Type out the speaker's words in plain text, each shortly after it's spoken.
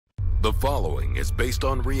The following is based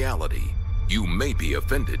on reality. You may be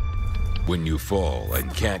offended when you fall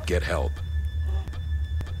and can't get help.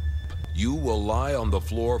 You will lie on the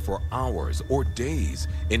floor for hours or days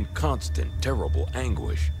in constant, terrible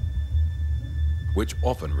anguish, which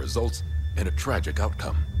often results in a tragic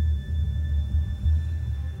outcome.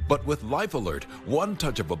 But with Life Alert, one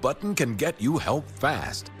touch of a button can get you help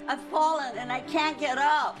fast. I've fallen and I can't get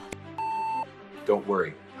up. Don't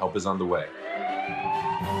worry, help is on the way.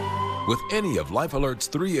 With any of Life Alert's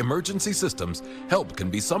 3 emergency systems, help can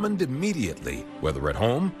be summoned immediately, whether at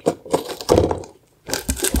home,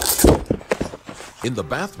 in the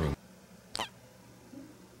bathroom,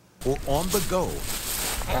 or on the go.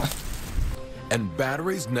 And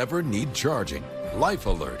batteries never need charging. Life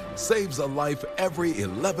Alert saves a life every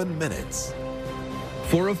 11 minutes.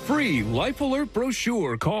 For a free Life Alert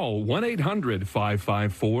brochure, call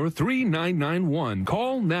 1-800-554-3991.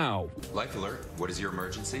 Call now. Life Alert, what is your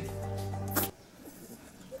emergency?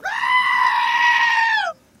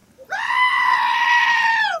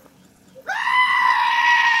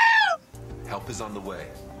 Help is on the way.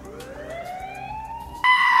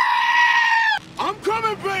 I'm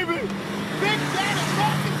coming, baby! Big Daddy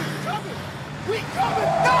Rocket is coming! We coming!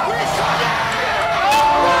 We coming!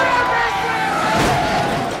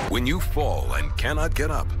 When you fall and cannot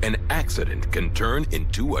get up, an accident can turn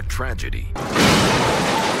into a tragedy.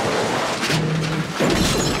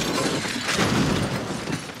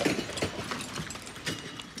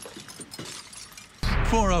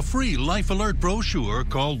 For a free Life Alert brochure,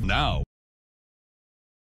 call now.